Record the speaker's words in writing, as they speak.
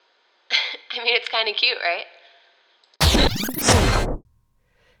I mean, it's kind of cute, right?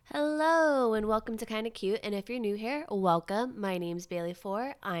 Hello, and welcome to Kinda Cute. And if you're new here, welcome. My name's Bailey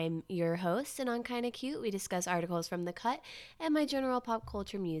Four. I'm your host, and on Kinda Cute, we discuss articles from The Cut and my general pop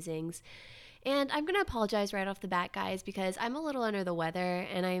culture musings. And I'm going to apologize right off the bat, guys, because I'm a little under the weather,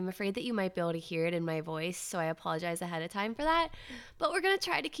 and I'm afraid that you might be able to hear it in my voice, so I apologize ahead of time for that. But we're going to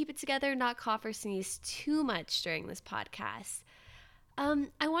try to keep it together, not cough or sneeze too much during this podcast.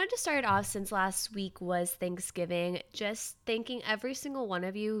 I wanted to start off since last week was Thanksgiving, just thanking every single one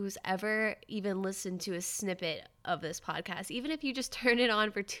of you who's ever even listened to a snippet of this podcast. Even if you just turned it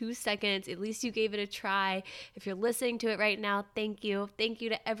on for 2 seconds, at least you gave it a try. If you're listening to it right now, thank you. Thank you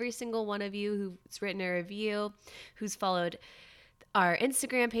to every single one of you who's written a review, who's followed our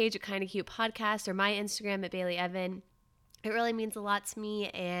Instagram page at Kinda Cute Podcast or my Instagram at Bailey Evan. It really means a lot to me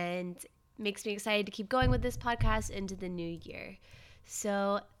and makes me excited to keep going with this podcast into the new year.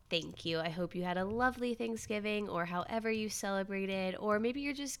 So thank you. I hope you had a lovely Thanksgiving or however you celebrated, or maybe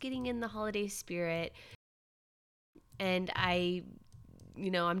you're just getting in the holiday spirit. And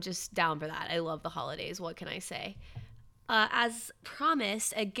I'm just down for that. I love the holidays. What can I say? As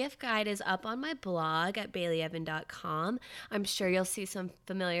promised, a gift guide is up on my blog at BaileyEvan.com. I'm sure you'll see some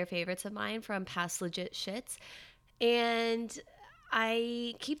familiar favorites of mine from past legit shits. And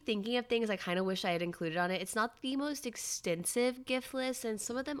I keep thinking of things I kind of wish I had included on it. It's not the most extensive gift list, and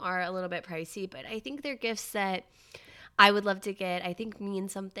some of them are a little bit pricey, but I think they're gifts that I would love to get, I think mean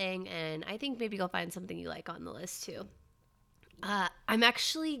something, and I think maybe you'll find something you like on the list too. I'm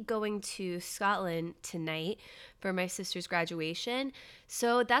actually going to Scotland tonight for my sister's graduation.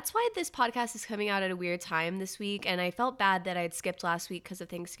 So that's why this podcast is coming out at a weird time this week. And I felt bad that I had skipped last week because of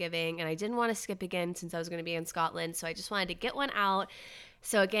Thanksgiving. And I didn't want to skip again since I was going to be in Scotland. So I just wanted to get one out.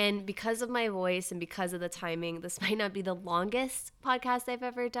 So again, because of my voice and because of the timing, this might not be the longest podcast I've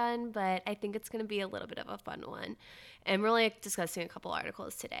ever done, but I think it's going to be a little bit of a fun one. And we're only discussing a couple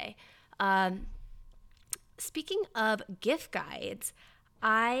articles today. Speaking of gift guides,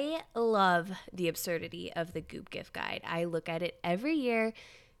 I love the absurdity of the Goop gift guide. I look at it every year.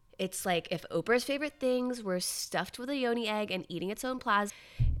 It's like if Oprah's favorite things were stuffed with a yoni egg and eating its own plasma.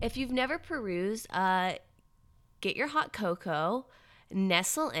 If you've never perused, get your hot cocoa,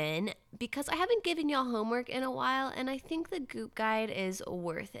 nestle in, because I haven't given y'all homework in a while, and I think the Goop guide is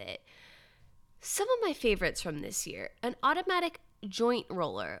worth it. Some of my favorites from this year: an automatic joint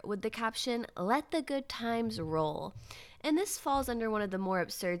roller with the caption, "Let the good times roll." And this falls under one of the more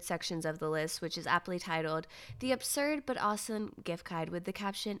absurd sections of the list, which is aptly titled, "The Absurd But Awesome Gift Guide," with the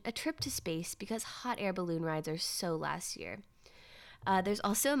caption, "A trip to space because hot air balloon rides are so last year." There's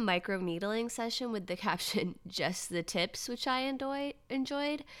also a micro needling session with the caption, "Just the tips," which I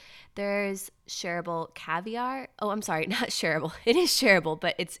enjoyed. There's shareable caviar. Oh, I'm sorry, not shareable. It is shareable,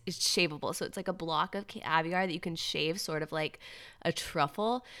 but it's shavable. So it's like a block of caviar that you can shave, sort of like a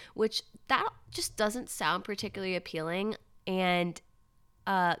truffle, which that just doesn't sound particularly appealing and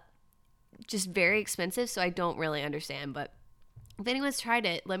just very expensive. So I don't really understand. But if anyone's tried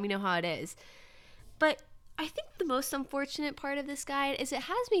it, let me know how it is. But I think the most unfortunate part of this guide is it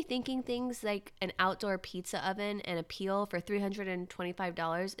has me thinking things like an outdoor pizza oven and a peel for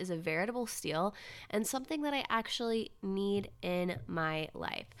 $325 is a veritable steal and something that I actually need in my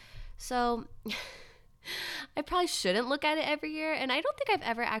life. So I probably shouldn't look at it every year, and I don't think I've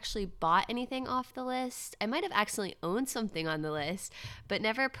ever actually bought anything off the list. I might have accidentally owned something on the list, but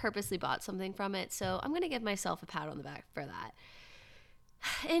never purposely bought something from it, so I'm going to give myself a pat on the back for that.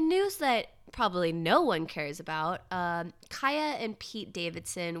 In news that probably no one cares about, Kaya and Pete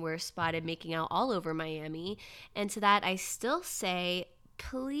Davidson were spotted making out all over Miami. And to that, I still say,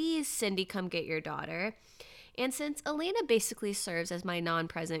 please, Cindy, come get your daughter. And since Elena basically serves as my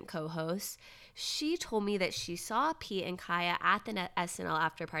non-present co-host, she told me that she saw Pete and Kaya at the SNL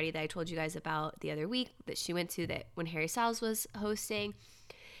after party that I told you guys about the other week that she went to that when Harry Styles was hosting.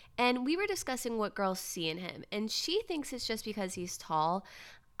 And we were discussing what girls see in him. And she thinks it's just because he's tall.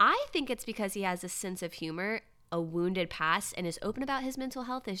 I think it's because he has a sense of humor, a wounded past, and is open about his mental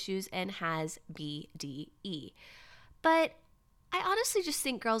health issues and has BDE. But I honestly just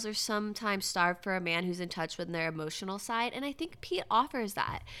think girls are sometimes starved for a man who's in touch with their emotional side, and I think Pete offers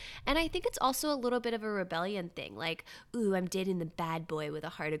that. And I think it's also a little bit of a rebellion thing, like, ooh, I'm dating the bad boy with a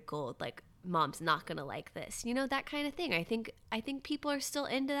heart of gold, like, mom's not gonna like this, that kind of thing. I think people are still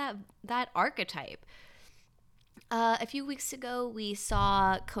into that archetype. A few weeks ago we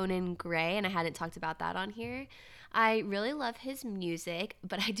saw Conan Gray, and I hadn't talked about that on here. I really love his music,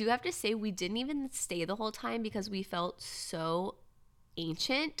 but I do have to say we didn't even stay the whole time because we felt so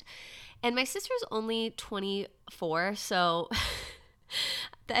ancient, and my sister's only 24, so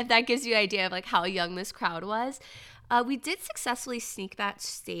If that gives you an idea of like how young this crowd was. We did successfully sneak that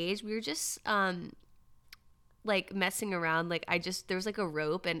stage. We were just like messing around. Like there was like a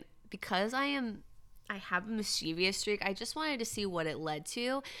rope, and because I have a mischievous streak, I just wanted to see what it led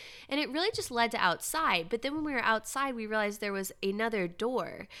to. And it really just led to outside. But then when we were outside, we realized there was another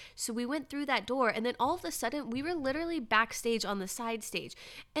door. So we went through that door, and then all of a sudden we were literally backstage on the side stage.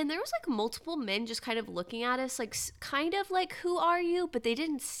 And there was like multiple men just kind of looking at us, like kind of like, who are you? But they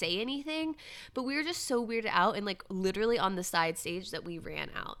didn't say anything. But we were just so weirded out and like literally on the side stage that we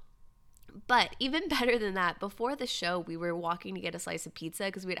ran out. But even better than that, before the show, we were walking to get a slice of pizza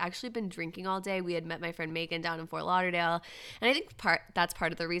because we had actually been drinking all day. We had met my friend Megan down in Fort Lauderdale. And I think that's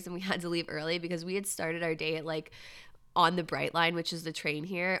part of the reason we had to leave early, because we had started our day at like on the Brightline, which is the train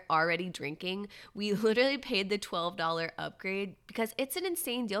here, already drinking. We literally paid the $12 upgrade because it's an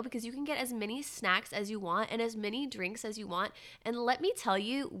insane deal, because you can get as many snacks as you want and as many drinks as you want. And let me tell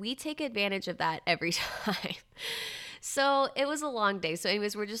you, we take advantage of that every time. So it was a long day. So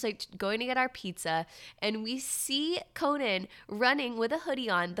anyways, we're just like going to get our pizza, and we see Conan running with a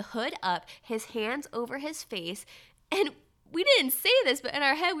hoodie on, the hood up, his hands over his face. And we didn't say this, but in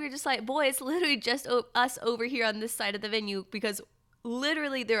our head, we were just like, boy, it's literally just us over here on this side of the venue, because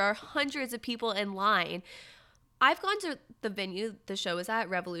literally there are hundreds of people in line. I've gone to the venue the show was at,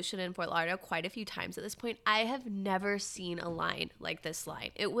 Revolution in Fort Lauderdale, quite a few times at this point. I have never seen a line like this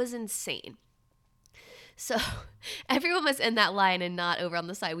line. It was insane. So everyone was in that line and not over on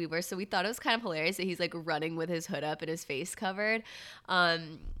the side we were. So we thought it was kind of hilarious that he's like running with his hood up and his face covered.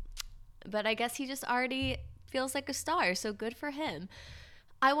 But I guess he just already feels like a star. So good for him.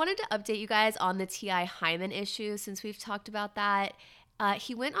 I wanted to update you guys on the T.I. Hyman issue since we've talked about that.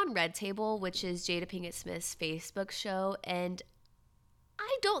 He went on Red Table, which is Jada Pinkett Smith's Facebook show. And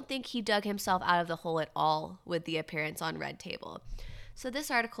I don't think he dug himself out of the hole at all with the appearance on Red Table. So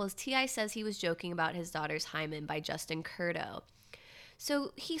this article is T.I. says he was joking about his daughter's hymen by Justin Curto.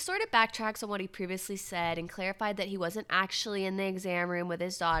 So he sort of backtracks on what he previously said and clarified that he wasn't actually in the exam room with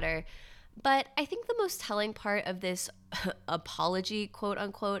his daughter. But I think the most telling part of this apology, quote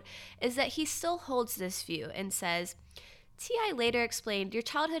unquote, is that he still holds this view and says, T.I. later explained, your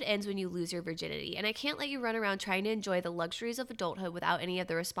childhood ends when you lose your virginity, and I can't let you run around trying to enjoy the luxuries of adulthood without any of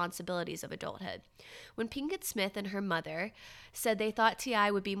the responsibilities of adulthood. When Pinkett Smith and her mother said they thought T.I.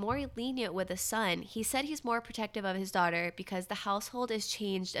 would be more lenient with a son, he said he's more protective of his daughter because the household is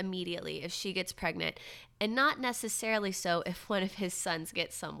changed immediately if she gets pregnant, and not necessarily so if one of his sons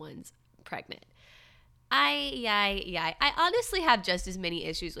gets someone's pregnant. I honestly have just as many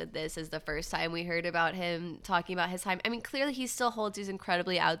issues with this as the first time we heard about him talking about his time. I mean, clearly he still holds these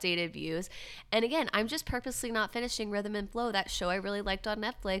incredibly outdated views. And again, I'm just purposely not finishing Rhythm and Flow, that show I really liked on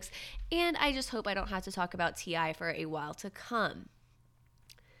Netflix. And I just hope I don't have to talk about T.I. for a while to come.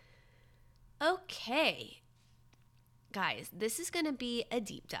 Okay. Guys, this is going to be a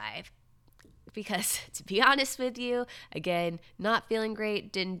deep dive. Because to be honest with you, again, not feeling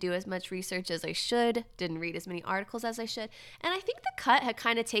great, didn't do as much research as I should, didn't read as many articles as I should. And I think the cut had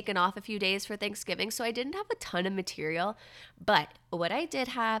kind of taken off a few days for Thanksgiving, so I didn't have a ton of material. But what I did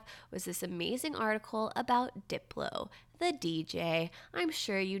have was this amazing article about Diplo, the DJ. I'm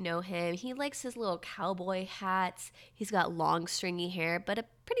sure you know him. He likes his little cowboy hats. He's got long stringy hair, but a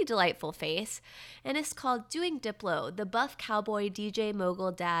pretty delightful face. And it's called Doing Diplo, the buff cowboy DJ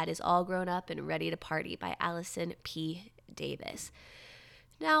mogul dad is all grown up and ready to party by Allison P. Davis.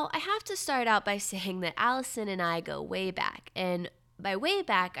 Now, I have to start out by saying that Allison and I go way back. And by way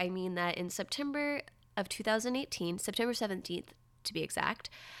back, I mean that in September of 2018, September 17th to be exact,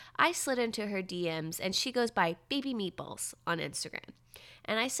 I slid into her DMs and she goes by Baby Meatballs on Instagram.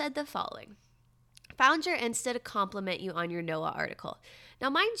 And I said the following. Found your Insta to compliment you on your Noah article.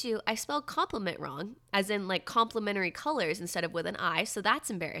 Now, mind you, I spelled compliment wrong, as in like complementary colors instead of with an I, so that's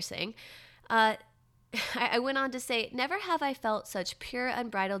embarrassing. I went on to say, never have I felt such pure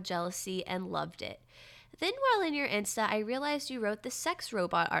unbridled jealousy and loved it. Then while in your Insta, I realized you wrote the sex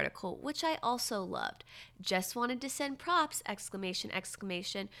robot article, which I also loved. Just wanted to send props, exclamation,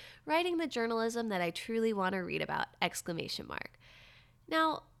 exclamation, writing the journalism that I truly want to read about, exclamation mark.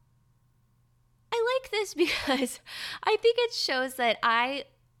 Now, I like this because I think it shows that I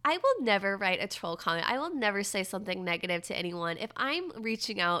will never write a troll comment. I will never say something negative to anyone. If I'm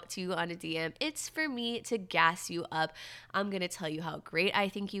reaching out to you on a DM, it's for me to gas you up. I'm going to tell you how great I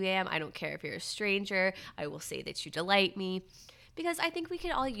think you am. I don't care if you're a stranger. I will say that you delight me because I think we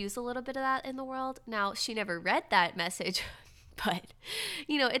could all use a little bit of that in the world. Now, she never read that message, but,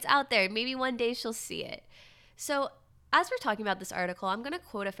 it's out there. Maybe one day she'll see it. So as we're talking about this article, I'm going to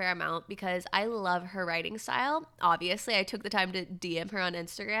quote a fair amount because I love her writing style. Obviously, I took the time to DM her on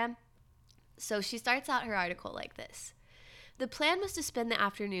Instagram. So she starts out her article like this. The plan was to spend the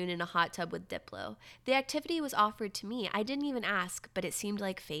afternoon in a hot tub with Diplo. The activity was offered to me. I didn't even ask, but it seemed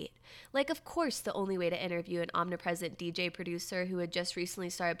like fate. Like, of course, the only way to interview an omnipresent DJ producer who had just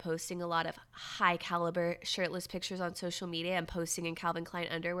recently started posting a lot of high caliber shirtless pictures on social media and posting in Calvin Klein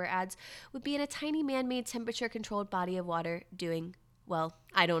underwear ads would be in a tiny man-made temperature controlled body of water doing, well,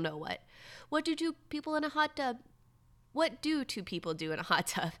 I don't know what. What do two people in a hot tub? What do two people do in a hot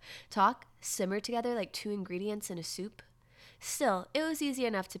tub? Talk? Simmer together like two ingredients in a soup? Still, it was easy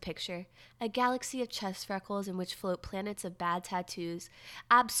enough to picture. A galaxy of chest freckles in which float planets of bad tattoos.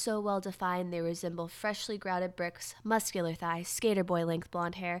 Abs so well defined they resemble freshly grouted bricks, muscular thighs, skater boy length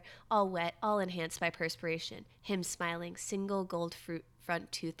blonde hair, all wet, all enhanced by perspiration. Him smiling, single gold fruit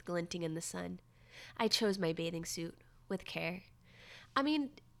front tooth glinting in the sun. I chose my bathing suit with care. I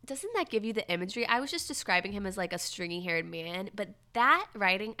mean, doesn't that give you the imagery? I was just describing him as like a stringy-haired man, but that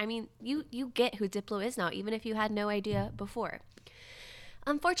writing, I mean, you get who Diplo is now, even if you had no idea before.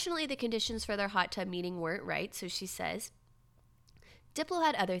 Unfortunately, the conditions for their hot tub meeting weren't right, so she says, Diplo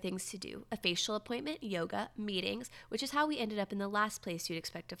had other things to do, a facial appointment, yoga, meetings, which is how we ended up in the last place you'd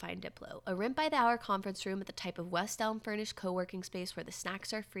expect to find Diplo, a rent-by-the-hour conference room at the type of West Elm furnished co-working space where the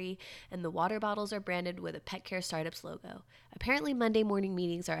snacks are free and the water bottles are branded with a Pet Care Startups logo. Apparently Monday morning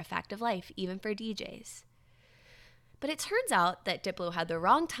meetings are a fact of life, even for DJs. But it turns out that Diplo had the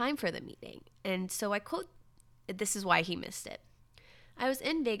wrong time for the meeting, and so I quote, this is why he missed it. I was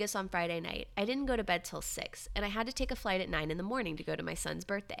in Vegas on Friday night. I didn't go to bed till 6, and I had to take a flight at 9 in the morning to go to my son's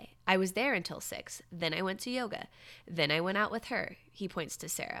birthday. I was there until 6. Then I went to yoga. Then I went out with her. He points to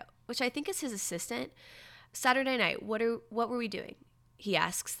Sarah, which I think is his assistant. Saturday night, what were we doing? He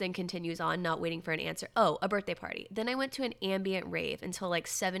asks, then continues on, not waiting for an answer. Oh, a birthday party. Then I went to an ambient rave until like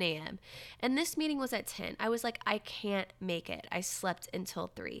 7 a.m. And this meeting was at 10. I was like, I can't make it. I slept until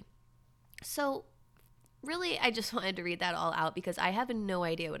 3. So really, I just wanted to read that all out because I have no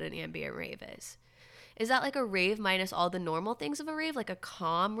idea what an ambient rave is. Is that like a rave minus all the normal things of a rave? Like a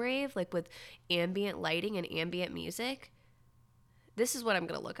calm rave, like with ambient lighting and ambient music? This is what I'm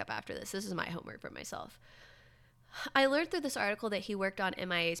going to look up after this. This is my homework for myself. I learned through this article that he worked on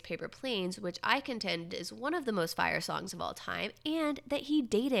MIA's Paper Planes, which I contend is one of the most fire songs of all time, and that he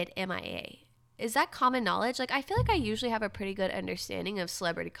dated MIA. Is that common knowledge? Like, I feel like I usually have a pretty good understanding of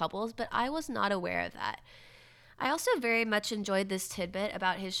celebrity couples, but I was not aware of that. I also very much enjoyed this tidbit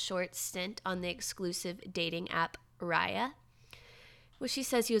about his short stint on the exclusive dating app Raya, which he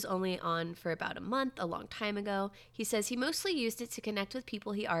says he was only on for about a month, a long time ago. He says he mostly used it to connect with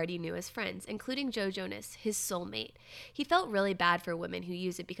people he already knew as friends, including Joe Jonas, his soulmate. He felt really bad for women who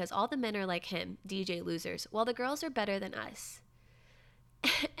use it because all the men are like him, DJ losers, while the girls are better than us.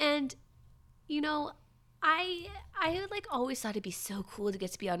 And you know, I like always thought it'd be so cool to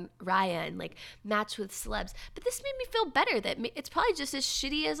get to be on Raya and like match with celebs. But this made me feel better that it's probably just as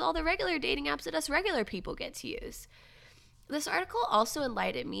shitty as all the regular dating apps that us regular people get to use. This article also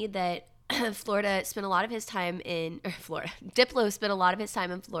enlightened me that Diplo spent a lot of his time in Florida.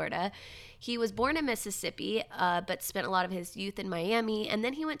 He was born in Mississippi, but spent a lot of his youth in Miami. And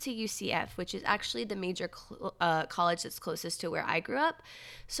then he went to UCF, which is actually the major college that's closest to where I grew up.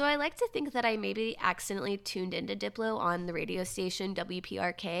 So I like to think that I maybe accidentally tuned into Diplo on the radio station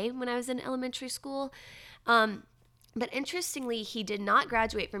WPRK when I was in elementary school. But interestingly, he did not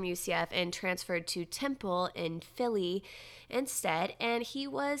graduate from UCF and transferred to Temple in Philly instead, and he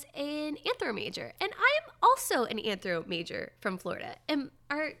was an anthro major. And I am also an anthro major from Florida. And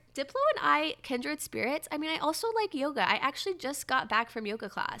are Diplo and I kindred spirits? I mean, I also like yoga. I actually just got back from yoga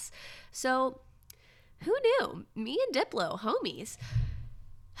class. So who knew? Me and Diplo, homies.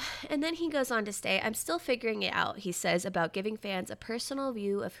 And then he goes on to say, I'm still figuring it out, he says, about giving fans a personal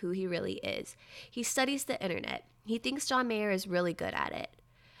view of who he really is. He studies the internet. He thinks John Mayer is really good at it.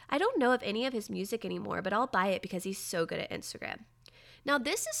 I don't know of any of his music anymore, but I'll buy it because he's so good at Instagram. Now,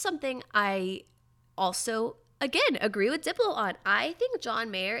 this is something I also, again, agree with Diplo on. I think John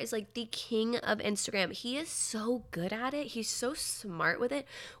Mayer is like the king of Instagram. He is so good at it. He's so smart with it.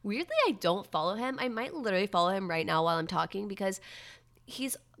 Weirdly, I don't follow him. I might literally follow him right now while I'm talking because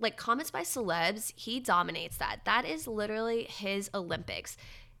he's like comments by celebs. He dominates that. That is literally his Olympics.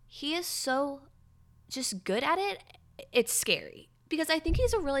 He is so just good at it. It's scary because I think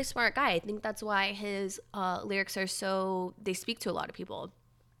he's a really smart guy. I think that's why his lyrics are so, they speak to a lot of people.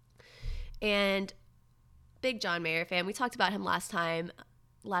 And big John Mayer fan. We talked about him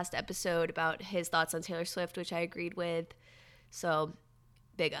last episode about his thoughts on Taylor Swift, which I agreed with. So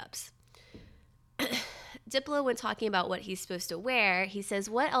big ups. Diplo, when talking about what he's supposed to wear, he says,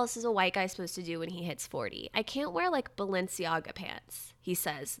 what else is a white guy supposed to do when he hits 40? I can't wear like Balenciaga pants, he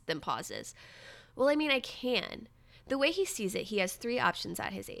says, then pauses. Well, I mean, I can. The way he sees it, he has 3 options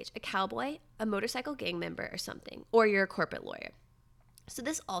at his age: a cowboy, a motorcycle gang member or something, or you're a corporate lawyer. So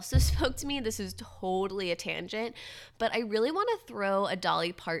this also spoke to me. This is totally a tangent, but I really want to throw a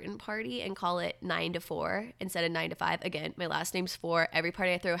Dolly Parton party and call it 9 to 4 instead of 9 to 5. Again, my last name's 4. Every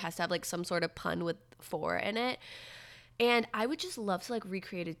party I throw has to have like some sort of pun with 4 in it. And I would just love to like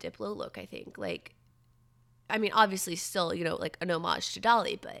recreate a Diplo look, I think. Like, I mean, obviously still, you know, like an homage to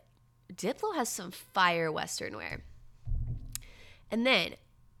Dolly, but Diplo has some fire Western wear. And then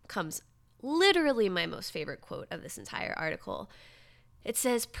comes literally my most favorite quote of this entire article. It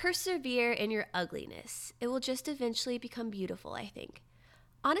says, persevere in your ugliness. It will just eventually become beautiful, I think.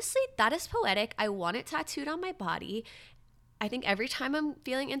 Honestly, that is poetic. I want it tattooed on my body. I think every time I'm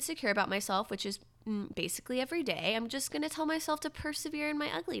feeling insecure about myself, which is basically every day, I'm just going to tell myself to persevere in my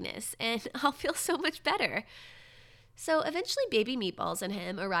ugliness and I'll feel so much better. So eventually Baby Meatballs and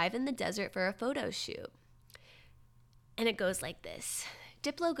him arrive in the desert for a photo shoot. And it goes like this.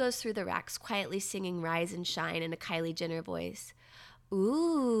 Diplo goes through the racks quietly singing Rise and Shine in a Kylie Jenner voice.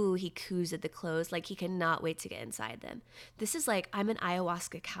 Ooh, he coos at the clothes like he cannot wait to get inside them. This is like I'm an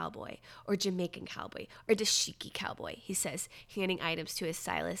ayahuasca cowboy or Jamaican cowboy or dashiki cowboy, he says, handing items to his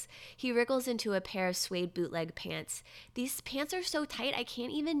stylist. He wriggles into a pair of suede bootleg pants. These pants are so tight I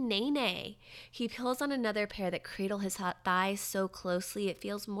can't even nay-nay. He pulls on another pair that cradle his hot thighs so closely it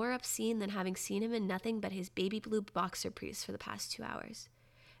feels more obscene than having seen him in nothing but his baby blue boxer briefs for the past 2 hours.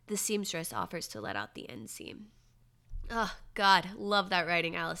 The seamstress offers to let out the inseam. Oh, God, love that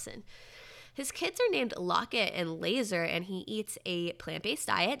writing, Allison. His kids are named Locket and Laser, and he eats a plant-based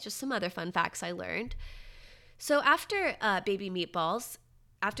diet. Just some other fun facts I learned. So after Baby Meatballs,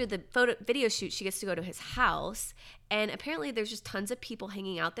 after the video shoot, she gets to go to his house, and apparently there's just tons of people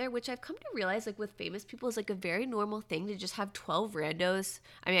hanging out there, which I've come to realize, like, with famous people is, like, a very normal thing to just have 12 randos,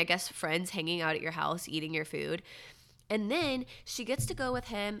 I mean, I guess friends hanging out at your house, eating your food. And then she gets to go with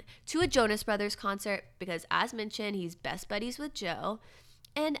him to a Jonas Brothers concert because, as mentioned, he's best buddies with Joe.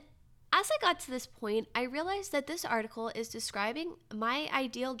 And as I got to this point, I realized that this article is describing my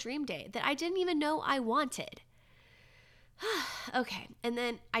ideal dream day that I didn't even know I wanted. Okay, and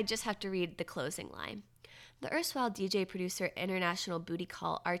then I just have to read the closing line. The erstwhile DJ producer International Booty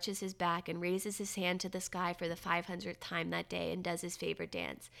Call arches his back and raises his hand to the sky for the 500th time that day and does his favorite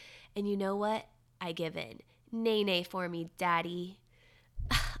dance. And you know what? I give in. Nay for me, daddy.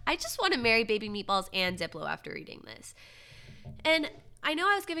 I just want to marry Baby Meatballs and Diplo after reading this. And I know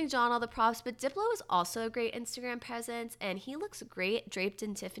I was giving John all the props, but Diplo is also a great Instagram presence, and he looks great draped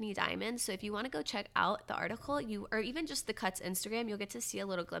in Tiffany diamonds. So if you want to go check out the article, or even just the Cuts Instagram, you'll get to see a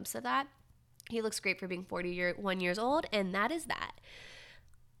little glimpse of that. He looks great for being 41 years old, and that is that.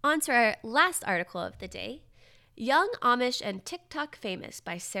 On to our last article of the day, Young Amish and TikTok Famous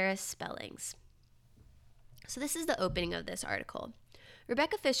by Sarah Spellings. So this is the opening of this article.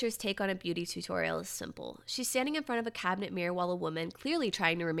 Rebecca Fisher's take on a beauty tutorial is simple. She's standing in front of a cabinet mirror while a woman, clearly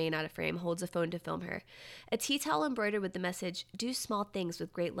trying to remain out of frame, holds a phone to film her. A tea towel embroidered with the message, "Do small things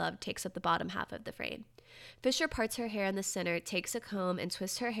with great love," takes up the bottom half of the frame. Fisher parts her hair in the center, takes a comb, and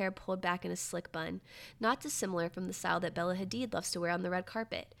twists her hair pulled back in a slick bun, not dissimilar from the style that Bella Hadid loves to wear on the red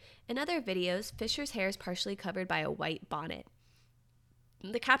carpet. In other videos, Fisher's hair is partially covered by a white bonnet.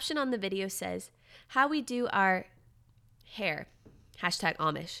 The caption on the video says, "How we do our hair.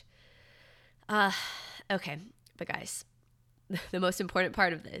 #Amish. Okay, but guys, the most important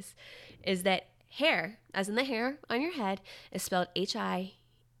part of this is that hair, as in the hair on your head, is spelled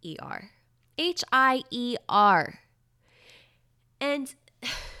H-I-E-R. H-I-E-R. And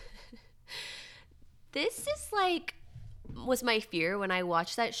this is like, was my fear when I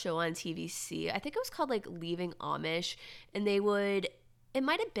watched that show on TVC. I think it was called like Leaving Amish, and they would, it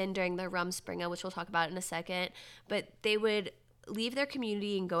might have been during the Rumspringa, which we'll talk about in a second, but they would leave their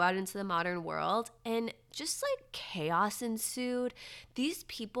community and go out into the modern world, and just like chaos ensued. These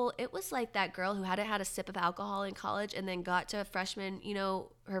people, it was like that girl who hadn't had a sip of alcohol in college and then got to a freshman,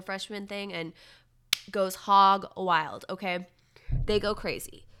 her freshman thing and goes hog wild, okay? They go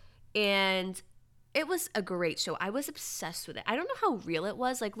crazy. And it was a great show. I was obsessed with it. I don't know how real it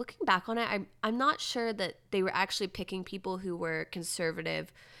was. Like, looking back on it, I'm not sure that they were actually picking people who were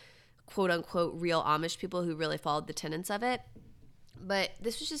conservative, quote unquote, real Amish people who really followed the tenets of it. But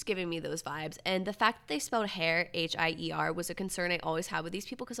this was just giving me those vibes. And the fact that they spelled hair, H-I-E-R, was a concern I always had with these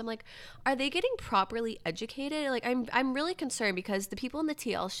people, because I'm like, are they getting properly educated? Like, I'm really concerned because the people in the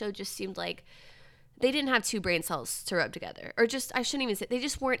TL show just seemed like they didn't have two brain cells to rub together. Or just, I shouldn't even say, they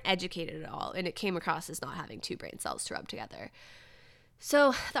just weren't educated at all. And it came across as not having two brain cells to rub together.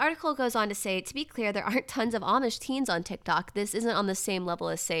 So the article goes on to say, to be clear, there aren't tons of Amish teens on TikTok. This isn't on the same level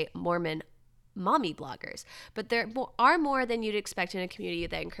as, say, Mormon mommy bloggers. But there are more than you'd expect in a community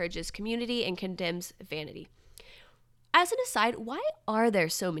that encourages community and condemns vanity. As an aside, why are there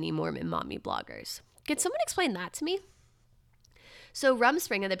so many Mormon mommy bloggers? Can someone explain that to me? So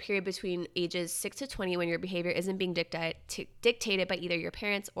Rumspringa, the period between ages 6 to 20 when your behavior isn't being dictated by either your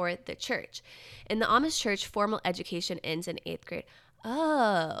parents or the church. In the Amish church, formal education ends in 8th grade.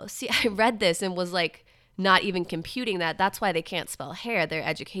 Oh, see, I read this and was like not even computing that. That's why they can't spell hair. Their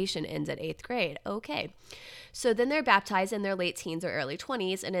education ends at 8th grade. Okay. So then they're baptized in their late teens or early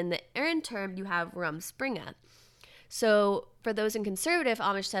 20s. And in the interim, you have Rumspringa. So for those in conservative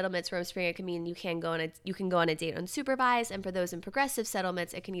Amish settlements, Rumspringa can mean you can go on a date unsupervised, and for those in progressive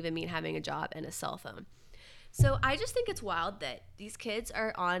settlements, it can even mean having a job and a cell phone. So I just think it's wild that these kids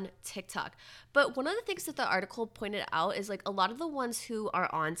are on TikTok. But one of the things that the article pointed out is like a lot of the ones who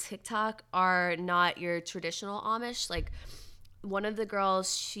are on TikTok are not your traditional Amish. Like one of the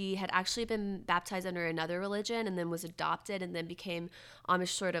girls, she had actually been baptized under another religion and then was adopted and then became Amish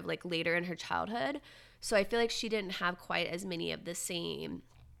sort of like later in her childhood. So I feel like she didn't have quite as many of the same,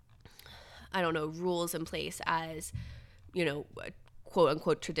 I don't know, rules in place as, you know, a quote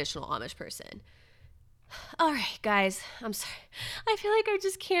unquote traditional Amish person. All right, guys, I'm sorry. I feel like I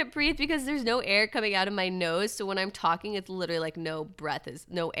just can't breathe because there's no air coming out of my nose. So when I'm talking, it's literally like no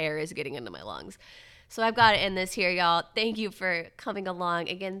air is getting into my lungs. So I've got to end this here, y'all. Thank you for coming along.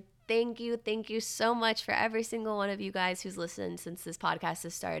 Again, thank you so much for every single one of you guys who's listened since this podcast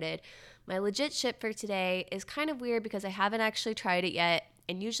has started. My legit ship for today is kind of weird because I haven't actually tried it yet.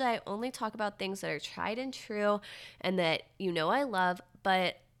 And usually I only talk about things that are tried and true and that you know I love.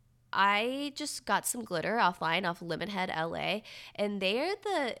 But I just got some glitter offline off Lemonhead LA. And they are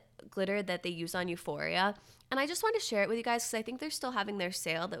the glitter that they use on Euphoria. And I just want to share it with you guys because I think they're still having their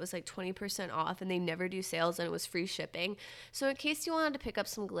sale that was like 20% off, and they never do sales, and it was free shipping. So in case you wanted to pick up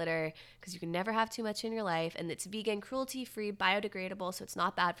some glitter, because you can never have too much in your life, and it's vegan, cruelty-free, biodegradable, so it's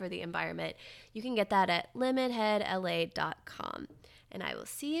not bad for the environment, you can get that at lemonheadla.com. And I will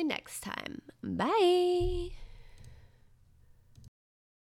see you next time. Bye!